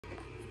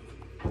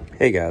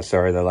Hey guys,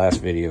 sorry the last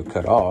video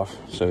cut off.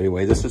 So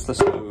anyway, this is the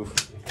stove.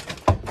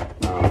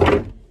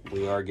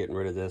 We are getting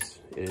rid of this.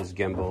 It is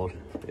gimbaled.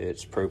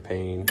 It's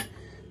propane.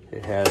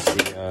 It has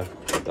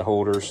the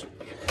holders.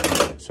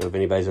 So if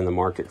anybody's in the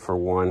market for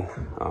one,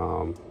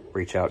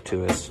 reach out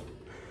to us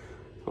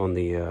on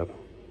the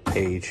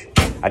page.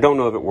 I don't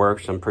know if it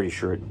works. I'm pretty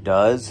sure it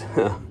does.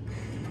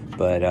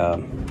 But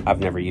I've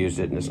never used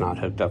it and it's not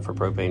hooked up for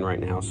propane right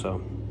now.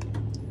 So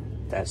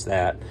that's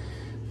that.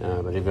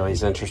 But if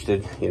anybody's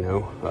interested, you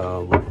know,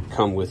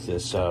 come with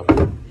this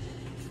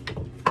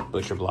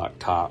butcher block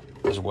top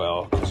as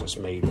well, because it's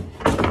made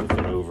to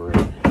fit over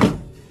it.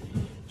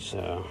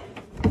 So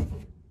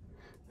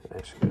that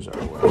actually goes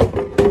our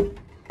way.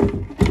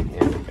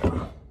 There we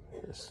go.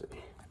 Let's see.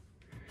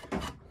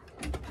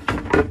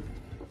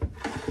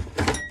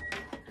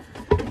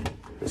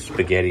 The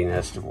spaghetti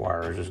nest of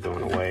wires is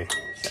going away.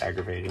 It's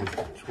aggravating.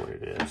 That's what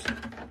it is.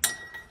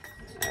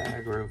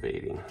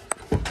 Aggravating.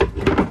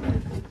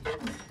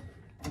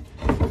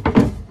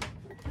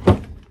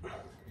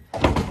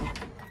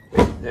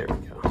 There we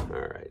go.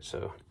 All right,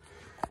 so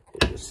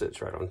it just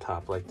sits right on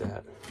top like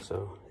that.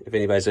 So if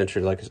anybody's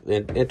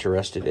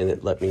interested in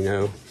it, let me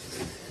know.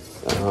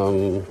 I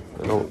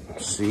don't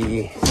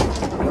see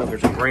if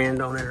there's a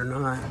brand on it or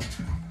not.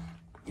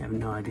 I have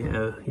no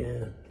idea.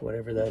 Yeah,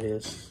 whatever that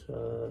is.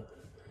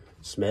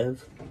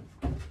 Smev?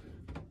 I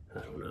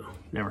don't know.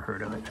 Never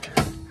heard of it.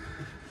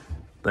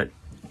 But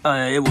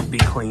it would be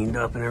cleaned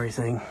up and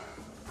everything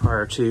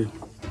prior to.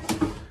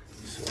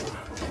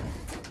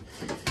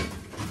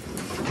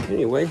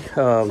 Anyway,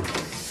 kind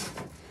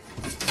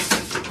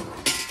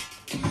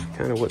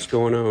of what's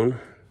going on.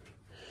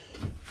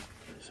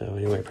 So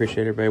anyway,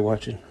 appreciate everybody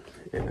watching,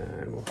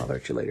 and we'll holler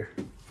at you later.